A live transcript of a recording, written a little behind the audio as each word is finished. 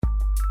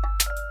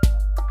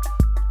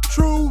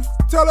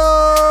Tell us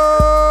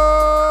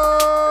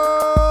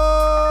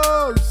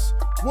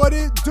what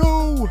it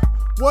do,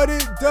 what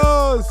it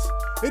does.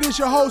 It is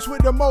your host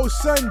with the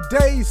most,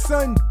 Sunday,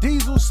 Sun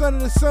Diesel, son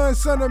of the sun,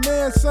 son of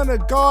man, son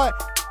of God,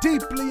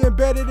 deeply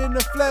embedded in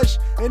the flesh.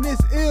 And this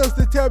is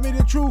the Tell Me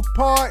the Truth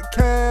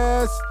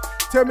podcast.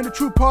 Tell Me the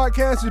Truth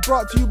podcast is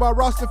brought to you by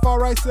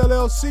Rastafari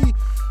LLC.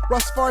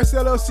 Rastafari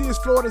LLC is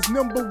Florida's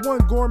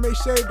 #1 gourmet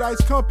shaved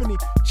ice company.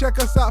 Check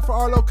us out for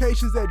our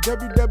locations at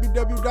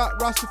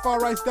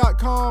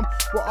www.rastafarice.com.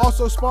 We're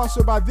also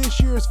sponsored by this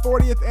year's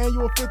 40th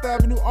annual Fifth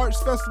Avenue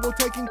Arts Festival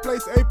taking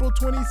place April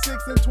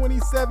 26th and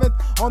 27th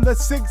on the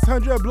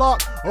 600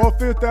 block of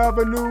Fifth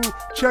Avenue.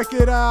 Check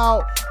it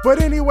out.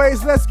 But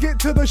anyways, let's get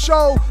to the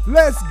show.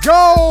 Let's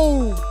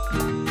go.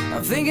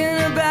 I'm thinking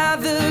about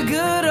the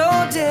good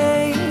old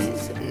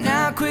days, and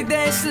how quick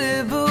they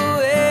slip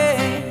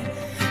away.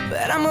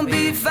 But I'ma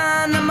be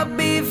fine, I'ma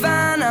be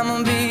fine,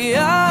 I'ma be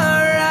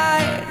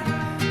alright.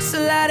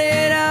 So light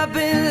it up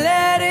and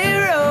let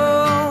it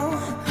roll,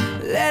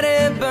 let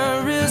it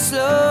burn real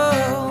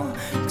slow,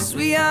 'cause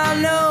we all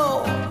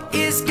know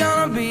it's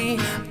gonna be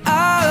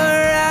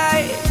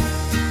alright.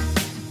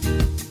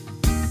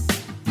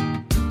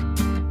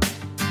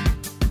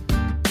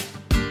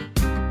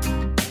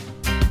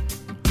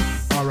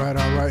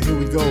 Alright, here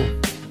we go.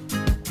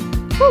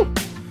 Woo!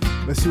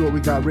 Let's see what we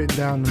got written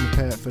down on the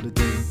pad for the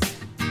day.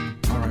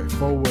 Alright,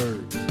 4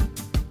 words.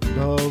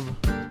 Love,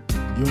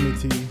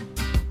 unity,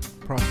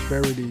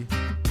 prosperity,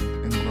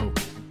 and growth.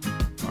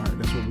 Alright,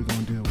 that's what we're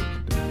going to deal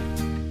with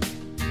today.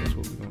 That's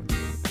what we're going to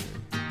deal with today.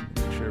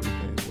 Make sure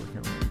everything's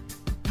working right.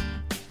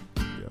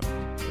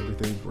 Yeah,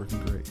 everything's working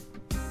great.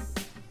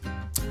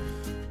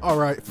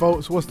 Alright,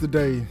 folks, what's the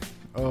day?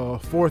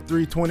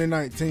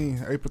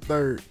 4/3/2019, April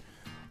 3rd.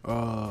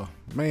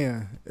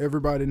 Man,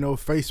 everybody know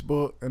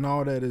Facebook and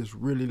all that is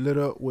really lit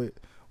up with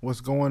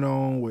what's going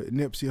on with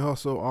Nipsey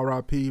Hussle,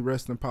 RIP,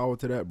 rest in power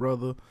to that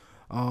brother.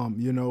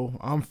 You know,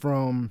 I'm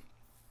from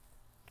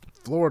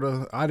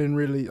Florida.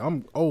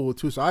 I'm old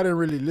too, so I didn't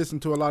really listen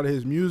to a lot of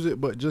his music,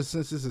 but just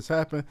since this has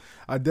happened,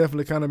 I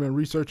definitely kind of been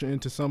researching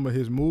into some of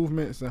his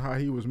movements and how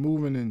he was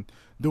moving and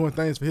doing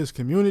things for his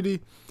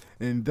community.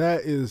 And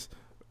that is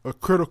a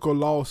critical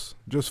loss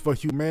just for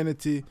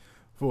humanity,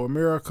 for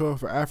America,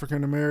 for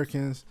African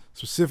Americans,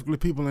 specifically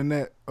people in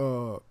that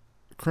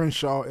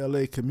Crenshaw,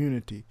 LA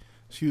community.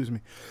 Excuse me.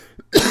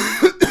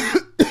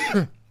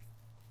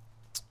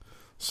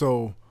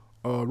 So,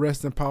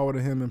 rest in power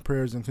to him, and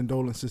prayers and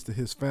condolences to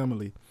his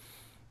family.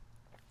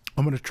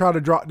 I'm going to try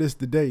to drop this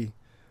today.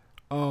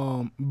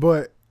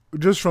 But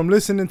just from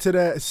listening to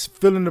that,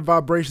 feeling the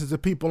vibrations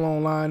of people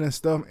online and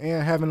stuff,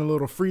 and having a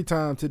little free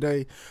time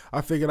today, I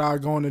figured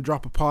I'd go in and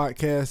drop a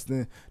podcast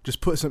and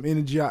just put some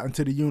energy out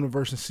into the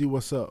universe and see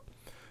what's up.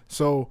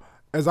 So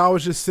as I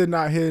was just sitting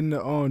out here in the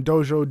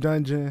dojo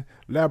dungeon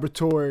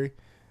laboratory,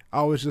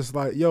 I was just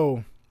like,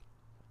 yo,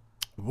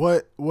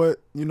 what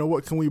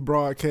can we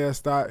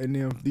broadcast out? And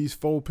then these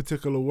 4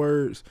 particular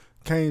words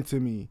came to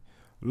me: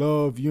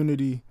 love,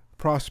 unity,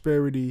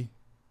 prosperity,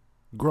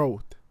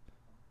 growth.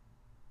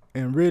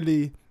 And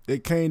really,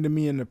 it came to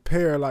me in a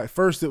pair. Like,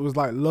 first it was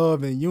like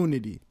love and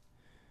unity,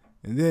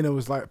 and then it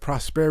was like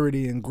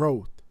prosperity and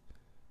growth.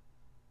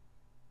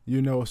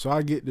 You know, so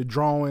I get to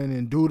drawing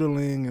and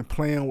doodling and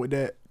playing with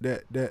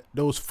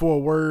those 4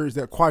 words,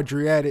 that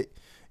quadratic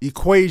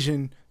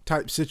equation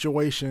type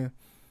situation,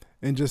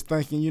 and just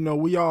thinking, you know,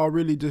 we all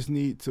really just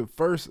need to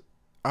first,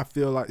 I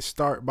feel like,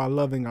 start by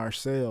loving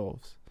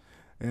ourselves.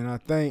 And I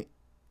think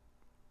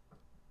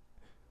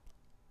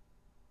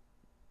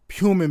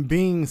human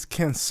beings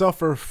can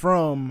suffer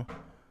from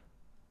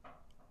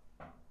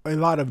a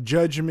lot of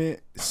judgment,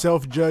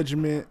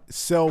 self-judgment,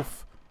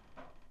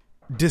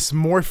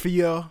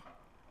 self-dysmorphia,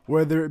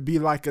 whether it be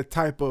like a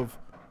type of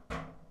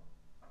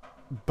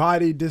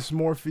body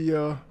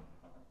dysmorphia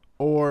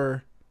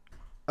or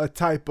a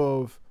type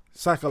of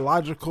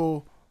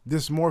psychological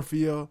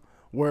dysmorphia,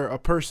 where a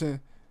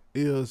person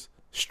is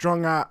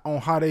strung out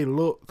on how they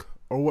look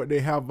or what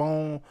they have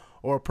on,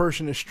 or a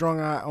person is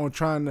strung out on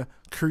trying to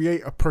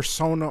create a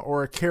persona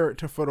or a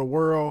character for the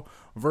world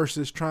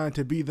versus trying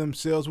to be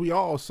themselves. We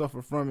all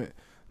suffer from it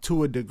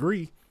to a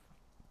degree,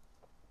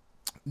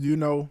 you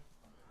know,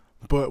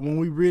 but when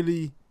we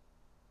really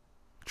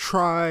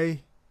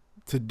try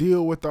to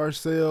deal with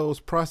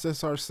ourselves,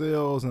 process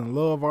ourselves, and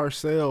love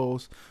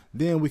ourselves,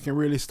 then we can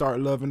really start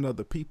loving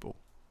other people.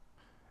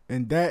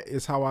 And that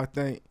is how I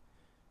think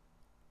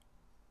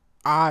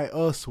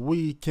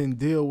we can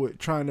deal with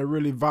trying to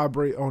really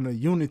vibrate on a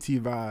unity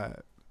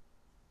vibe,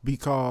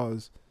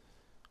 because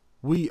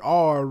we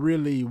are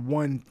really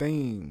one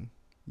thing.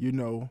 You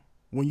know,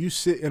 when you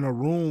sit in a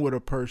room with a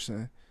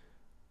person,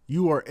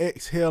 you are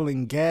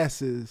exhaling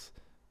gases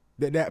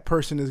that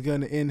person is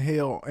going to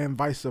inhale, and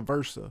vice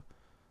versa.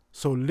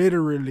 So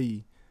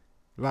literally,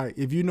 like,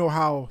 if you know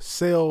how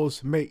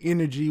cells make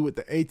energy with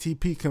the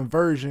ATP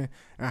conversion,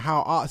 and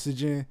how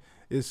oxygen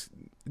is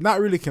not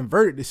really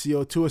converted to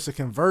CO2, it's a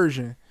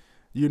conversion,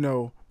 you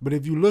know. But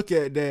if you look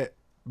at that,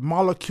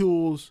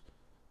 molecules,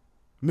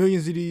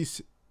 millions of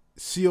these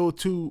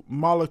CO2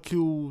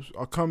 molecules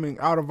are coming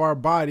out of our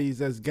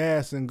bodies as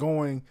gas and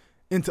going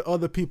into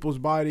other people's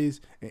bodies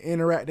and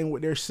interacting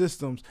with their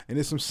systems. And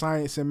there's some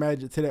science and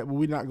magic to that, but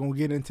we're not going to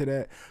get into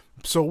that.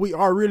 So we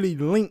are really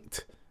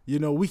linked. You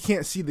know, we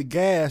can't see the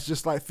gas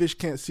just like fish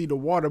can't see the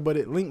water, but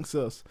it links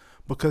us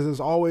because there's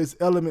always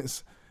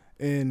elements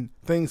and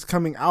things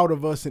coming out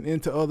of us and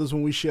into others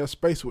when we share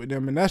space with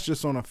them. And that's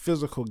just on a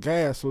physical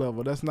gas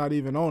level. That's not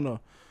even on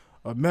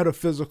a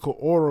metaphysical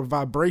aura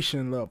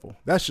vibration level.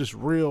 That's just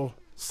real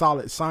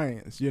solid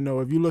science. You know,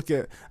 if you look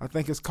at, I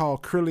think it's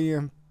called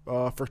Kirlian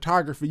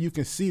photography, you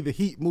can see the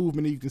heat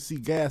movement, and you can see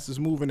gases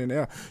moving in the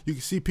air. You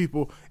can see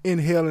people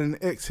inhaling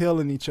and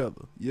exhaling each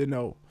other, you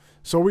know.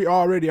 So we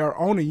already are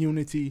on a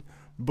unity,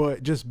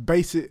 but just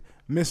basic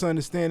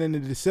misunderstanding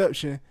and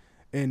deception,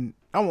 and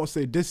I won't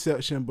say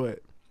deception, but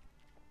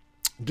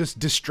just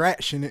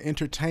distraction and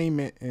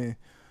entertainment and,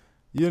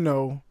 you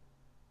know,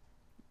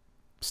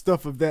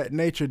 stuff of that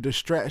nature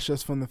distracts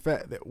us from the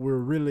fact that we're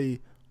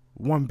really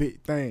one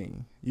big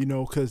thing, you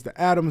know, because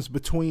the atoms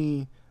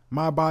between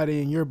my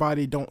body and your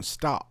body don't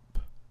stop.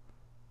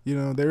 You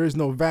know, there is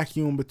no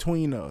vacuum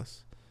between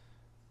us.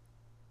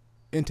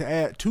 And to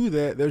add to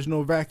that, there's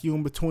no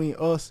vacuum between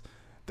us,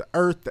 the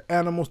earth, the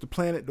animals, the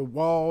planet, the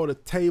wall, the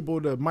table,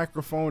 the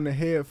microphone, the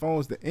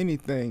headphones, the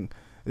anything.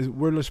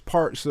 We're just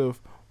parts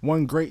of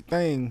one great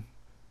thing.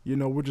 You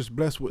know, we're just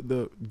blessed with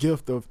the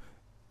gift of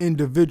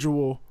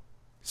individual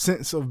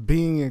sense of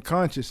being and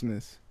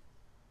consciousness.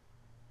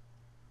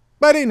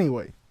 But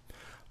anyway,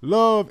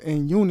 love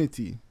and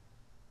unity.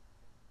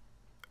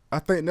 I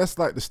think that's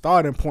like the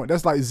starting point.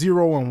 That's like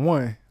 0 and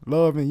 1,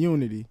 love and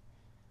unity.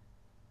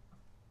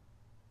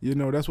 You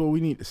know, that's what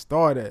we need to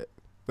start at.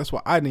 That's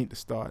what I need to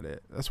start at.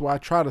 That's why I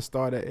try to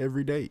start at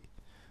every day.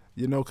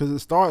 You know, because it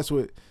starts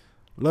with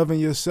loving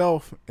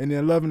yourself and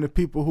then loving the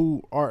people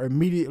who are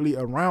immediately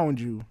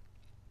around you.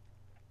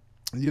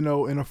 You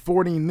know, and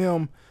affording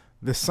them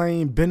the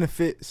same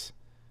benefits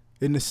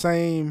and the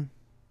same,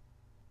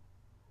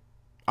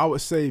 I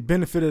would say,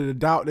 benefit of the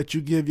doubt that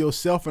you give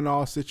yourself in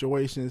all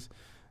situations.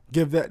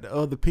 Give that to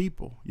other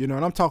people, you know,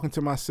 and I'm talking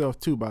to myself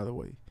too, by the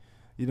way.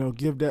 You know,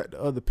 give that to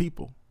other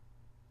people,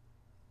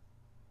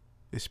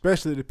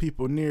 especially the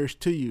people nearest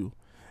to you.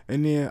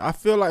 And then I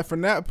feel like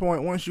from that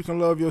point, once you can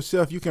love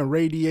yourself, you can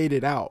radiate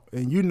it out.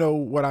 And you know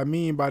what I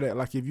mean by that.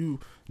 Like if you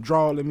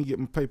draw, let me get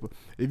my paper.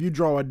 If you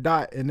draw a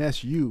dot and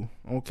that's you,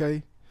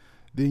 okay,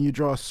 then you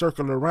draw a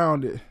circle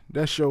around it.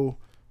 That's your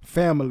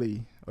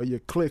family or your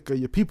clique or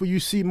your people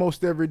you see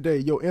most every day,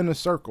 your inner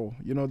circle,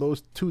 you know,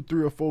 those 2,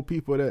 3, or 4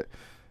 people that,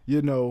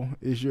 you know,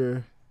 is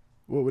your,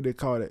 what would they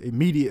call it?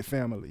 Immediate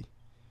family.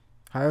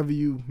 However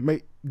you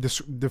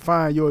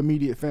define your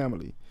immediate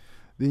family.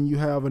 Then you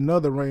have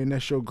another ring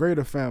that's your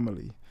greater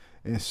family,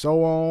 and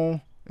so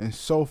on and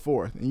so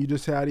forth. And you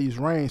just have these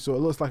rings, so it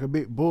looks like a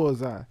big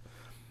bullseye.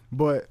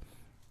 But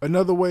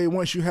another way,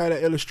 once you have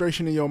that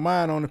illustration in your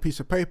mind on a piece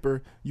of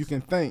paper, you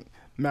can think.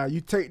 Now you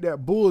take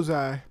that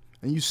bullseye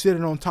and you sit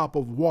it on top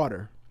of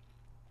water,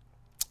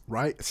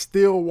 right?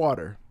 Still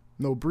water,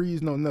 no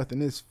breeze, no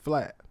nothing. It's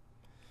flat.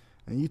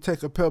 And you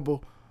take a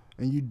pebble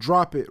and you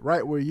drop it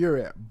right where you're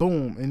at,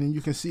 boom, and then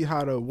you can see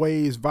how the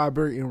waves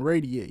vibrate and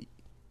radiate,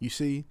 you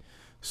see?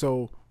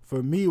 So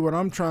for me, what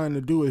I'm trying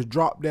to do is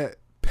drop that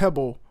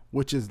pebble,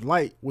 which is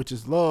light, which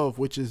is love,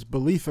 which is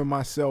belief in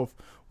myself,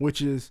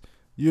 which is,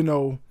 you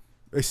know,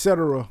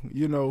 etc.,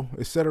 you know,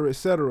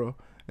 etc.,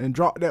 and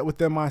drop that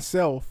within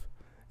myself,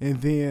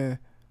 and then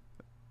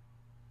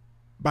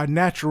by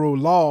natural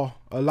law,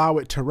 allow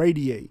it to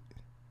radiate,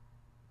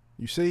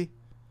 you see?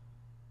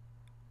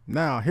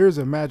 Now, here's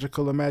a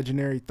magical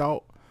imaginary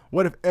thought.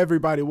 What if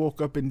everybody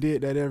woke up and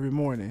did that every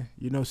morning?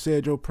 You know,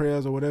 said your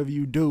prayers or whatever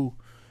you do,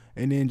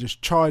 and then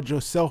just charge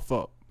yourself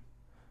up.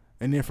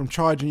 And then from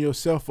charging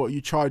yourself up,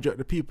 you charge up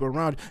the people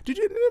around you.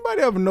 Did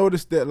anybody ever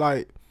notice that,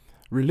 like,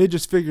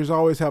 religious figures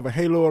always have a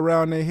halo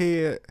around their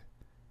head?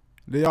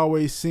 They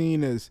always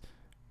seen as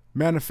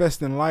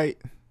manifesting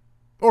light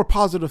or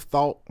positive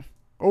thought,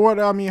 or what,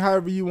 I mean,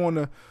 however you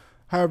want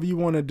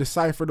to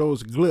decipher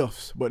those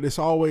glyphs, but it's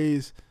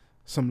always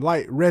some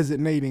light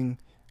resonating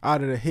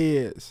out of the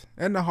heads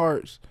and the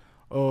hearts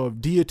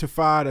of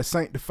deified or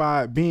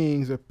sanctified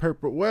beings of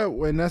purpose.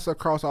 Well, and that's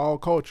across all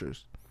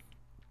cultures.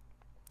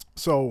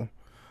 So,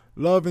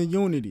 love and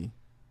unity.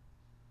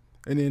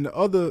 And then the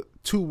other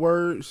 2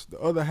 words, the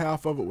other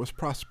half of it was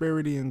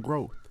prosperity and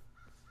growth.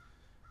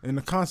 And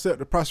the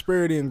concept of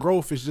prosperity and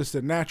growth is just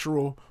a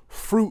natural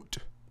fruit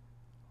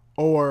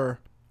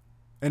or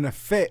an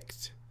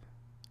effect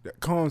that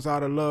comes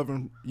out of love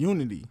and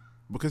unity.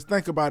 Because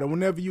think about it,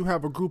 whenever you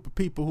have a group of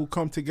people who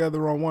come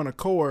together on one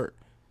accord,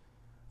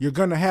 you're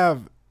going to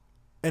have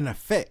an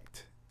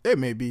effect. It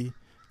may be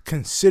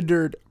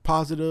considered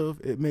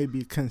positive, it may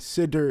be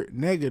considered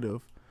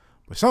negative,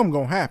 but something's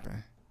going to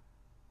happen.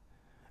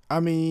 I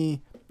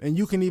mean, and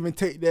you can even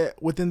take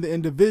that within the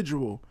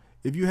individual.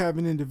 If you have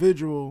an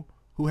individual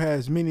who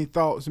has many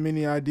thoughts,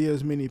 many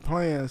ideas, many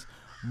plans,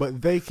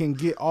 but they can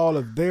get all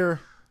of their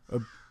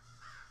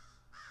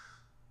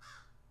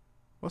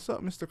What's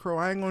up, Mr. Crow?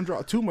 I ain't gonna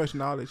drop too much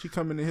knowledge. He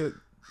coming in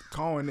here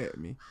calling at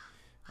me.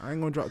 I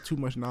ain't gonna drop too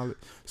much knowledge.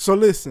 So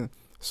listen.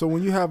 So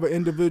when you have an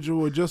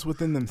individual just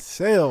within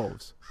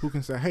themselves who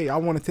can say, hey, I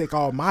want to take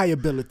all my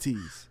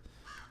abilities,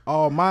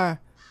 all my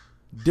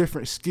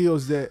different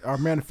skills that are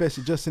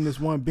manifested just in this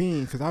one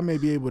being, because I may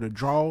be able to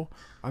draw,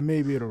 I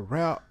may be able to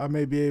rap, I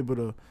may be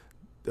able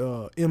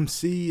to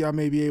MC, I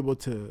may be able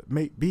to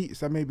make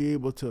beats, I may be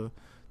able to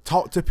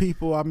talk to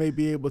people, I may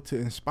be able to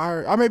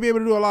inspire, I may be able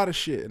to do a lot of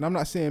shit. And I'm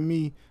not saying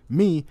me,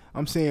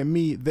 I'm saying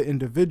me, the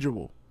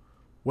individual.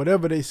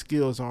 Whatever their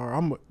skills are,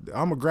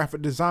 I'm a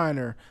graphic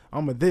designer,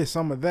 I'm a this,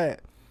 I'm a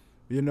that,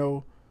 you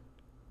know.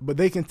 But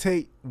they can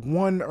take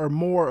one or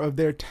more of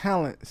their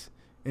talents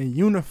and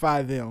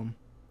unify them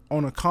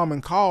on a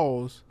common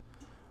cause.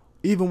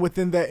 Even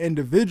within that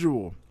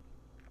individual,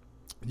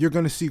 you're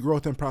going to see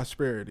growth and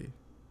prosperity.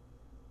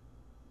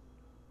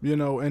 You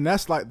know, and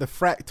that's like the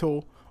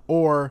fractal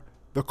or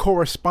the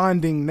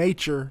corresponding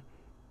nature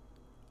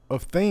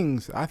of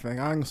things. I think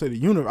I ain't gonna say the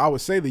universe. I would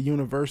say the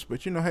universe,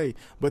 but you know, hey,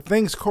 but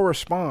things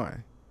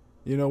correspond.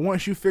 You know,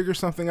 once you figure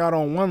something out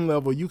on one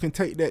level, you can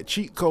take that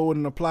cheat code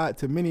and apply it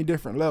to many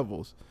different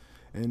levels.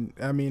 And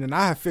I mean, and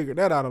I have figured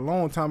that out a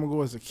long time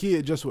ago as a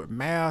kid, just with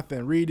math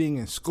and reading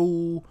and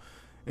school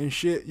and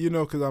shit. You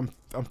know, because I'm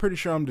pretty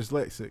sure I'm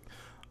dyslexic.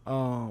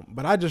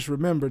 But I just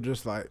remember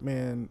just like,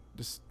 man,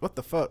 just what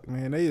the fuck,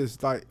 man? They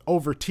is like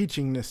over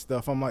teaching this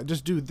stuff. I'm like,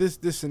 just do this,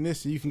 this, and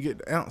this, and you can get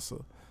the answer.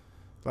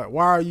 Like,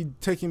 why are you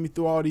taking me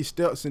through all these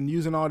steps and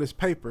using all this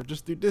paper?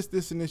 Just do this,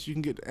 this, and this, you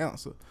can get the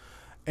answer.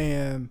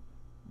 And,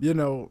 you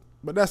know,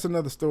 but that's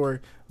another story.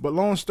 But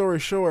long story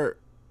short,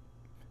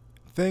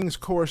 things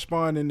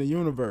correspond in the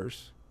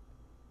universe.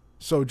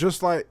 So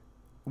just like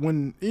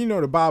when, you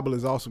know, the Bible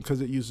is awesome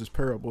because it uses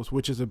parables,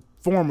 which is a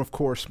form of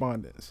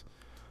correspondence.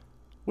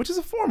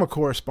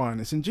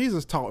 And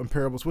Jesus taught in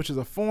parables, which is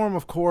a form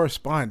of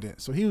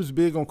correspondence. So he was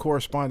big on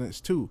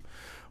correspondence too.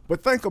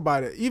 But think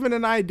about it. Even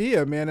an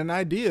idea, man, an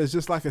idea is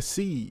just like a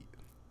seed,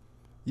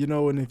 you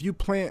know, and if you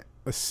plant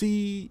a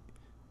seed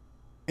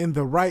in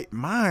the right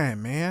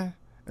mind, man,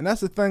 and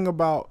that's the thing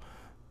about,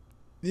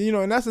 you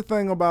know, and I'm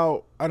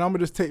going to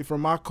just take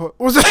from my culture.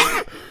 I'm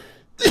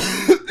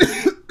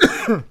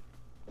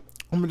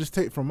going to just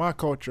take from my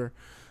culture,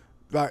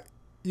 like,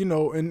 you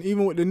know, and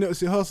even with the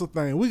Nipsey Hussle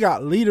thing, we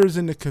got leaders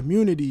in the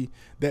community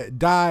that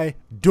die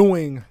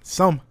doing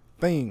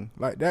something.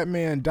 Like that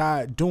man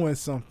died doing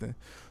something.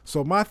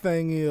 So my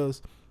thing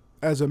is,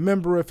 as a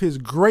member of his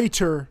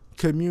greater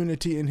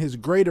community and his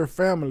greater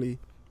family,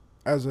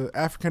 as an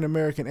African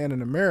American and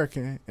an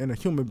American and a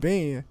human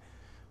being,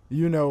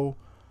 you know,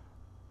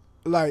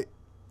 like,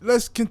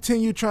 let's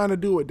continue trying to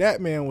do what that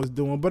man was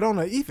doing. But on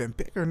an even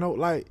bigger note,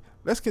 like,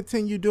 let's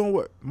continue doing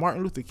what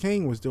Martin Luther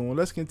King was doing.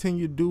 Let's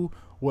continue to do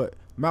what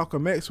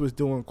Malcolm X was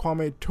doing,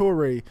 Kwame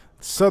Ture,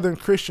 Southern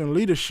Christian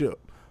Leadership,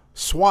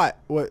 SWAT,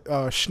 what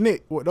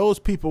SNCC, what those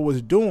people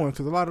was doing,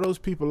 because a lot of those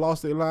people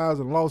lost their lives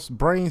and lost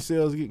brain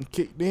cells getting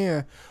kicked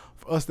in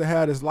for us to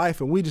have this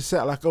life, and we just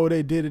sat like, oh,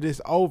 they did it,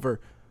 it's over.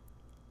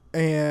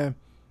 And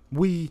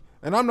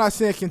I'm not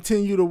saying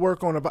continue to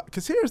work on it,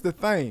 because here's the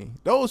thing,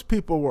 those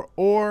people were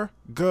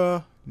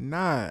organized.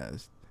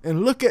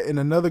 And look at, in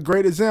another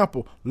great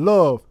example,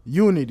 love,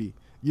 unity,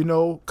 you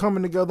know,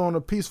 coming together on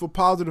a peaceful,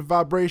 positive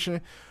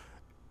vibration,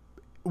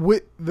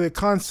 with the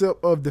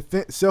concept of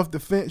defense,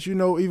 self-defense, you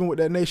know, even with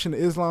that Nation of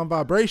Islam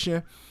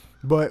vibration.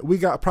 But we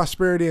got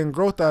prosperity and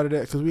growth out of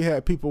that because we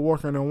had people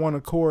working on one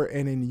accord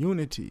and in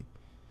unity,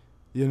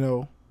 you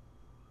know.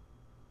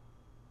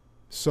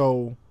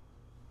 So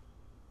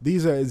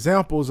these are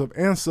examples of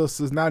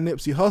ancestors. Now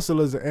Nipsey Hussle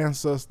is an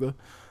ancestor,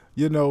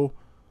 you know,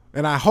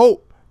 and I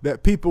hope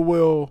that people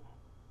will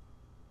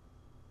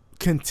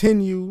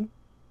continue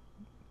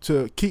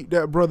to keep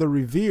that brother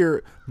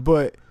revered,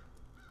 but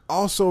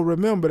also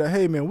remember that,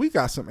 hey man, we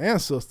got some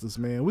ancestors,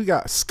 man. We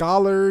got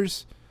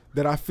scholars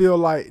that I feel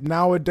like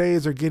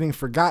nowadays are getting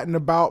forgotten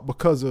about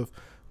because of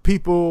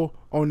people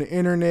on the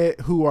internet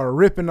who are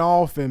ripping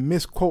off and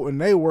misquoting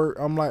their work.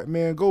 I'm like,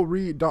 man, go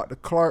read Dr.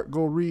 Clark,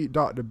 go read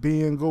Dr.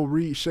 Ben, go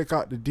read Check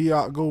Out the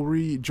Diop, go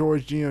read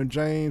George G.M.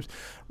 James,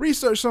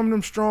 research some of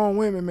them strong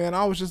women, man.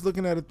 I was just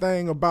looking at a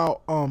thing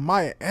about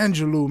Maya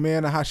Angelou,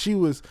 man, and how she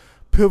was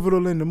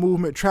pivotal in the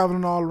movement,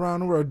 traveling all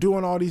around the world,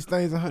 doing all these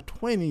things in her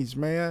 20s,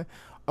 man.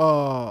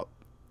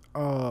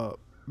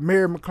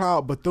 Mary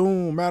McLeod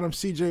Bethune, Madam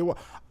C.J.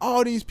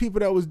 all these people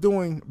that was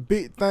doing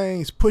big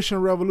things, pushing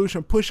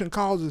revolution, pushing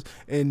causes,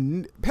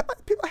 and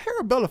people,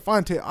 Harry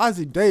Belafonte,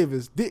 Ossie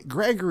Davis, Dick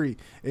Gregory,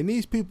 and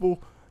these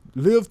people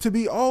lived to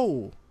be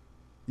old,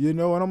 you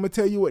know. And I'm gonna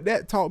tell you what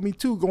that taught me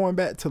too, going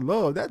back to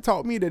love. That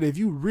taught me that if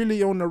you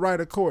really on the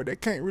right accord,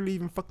 that can't really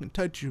even fucking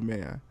touch you,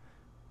 man.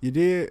 You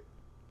did?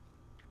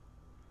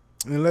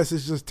 Unless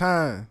it's just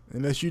time,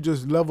 unless you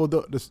just leveled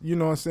up, you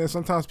know what I'm saying?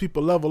 Sometimes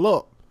people level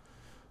up,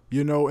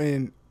 you know,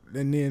 and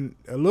then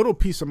a little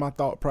piece of my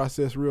thought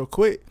process real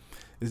quick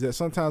is that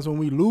sometimes when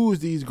we lose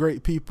these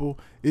great people,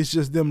 it's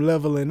just them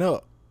leveling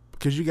up,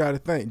 because you got to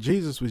think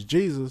Jesus was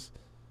Jesus,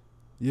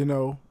 you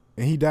know,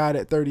 and he died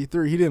at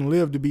 33. He didn't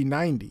live to be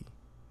 90,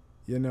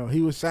 You know,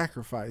 he was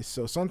sacrificed.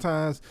 So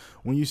sometimes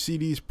when you see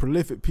these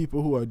prolific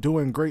people who are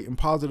doing great and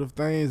positive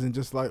things and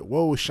just like,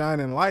 whoa,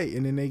 shining light,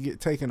 and then they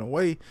get taken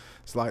away,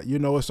 it's like, you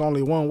know, it's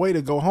only one way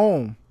to go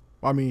home.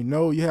 I mean,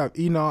 no, you have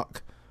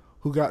Enoch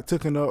who got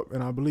taken up,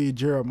 and I believe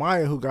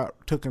Jeremiah who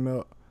got taken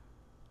up.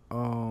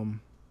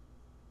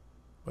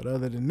 But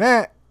other than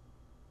that,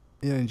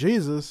 and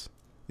Jesus,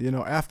 you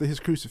know, after his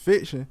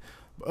crucifixion,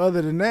 but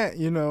other than that,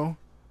 you know,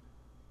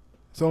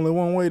 it's only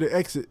one way to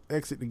exit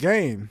the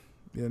game,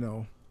 you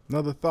know.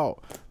 Another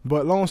thought.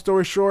 But long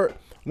story short,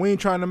 we ain't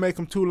trying to make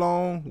them too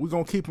long. We're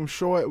going to keep them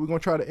short. We're going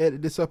to try to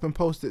edit this up and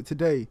post it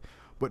today.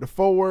 But the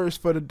 4 words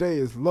for the day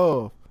is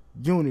love,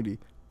 unity,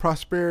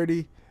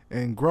 prosperity,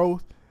 and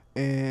growth.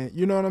 And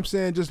you know what I'm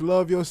saying? Just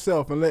love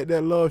yourself and let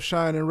that love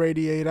shine and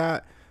radiate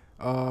out.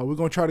 We're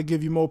going to try to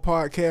give you more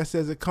podcasts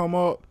as it come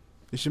up.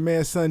 It's your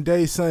man, Son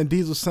Dave, Son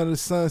Diesel, Son of the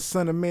Son,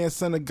 Son of Man,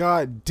 Son of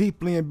God,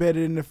 deeply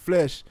embedded in the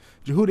flesh.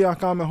 Jehudi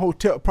Akaman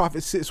Hotel,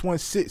 Prophet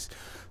 616,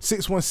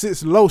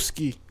 616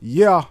 Lowski.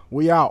 Yeah,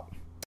 we out.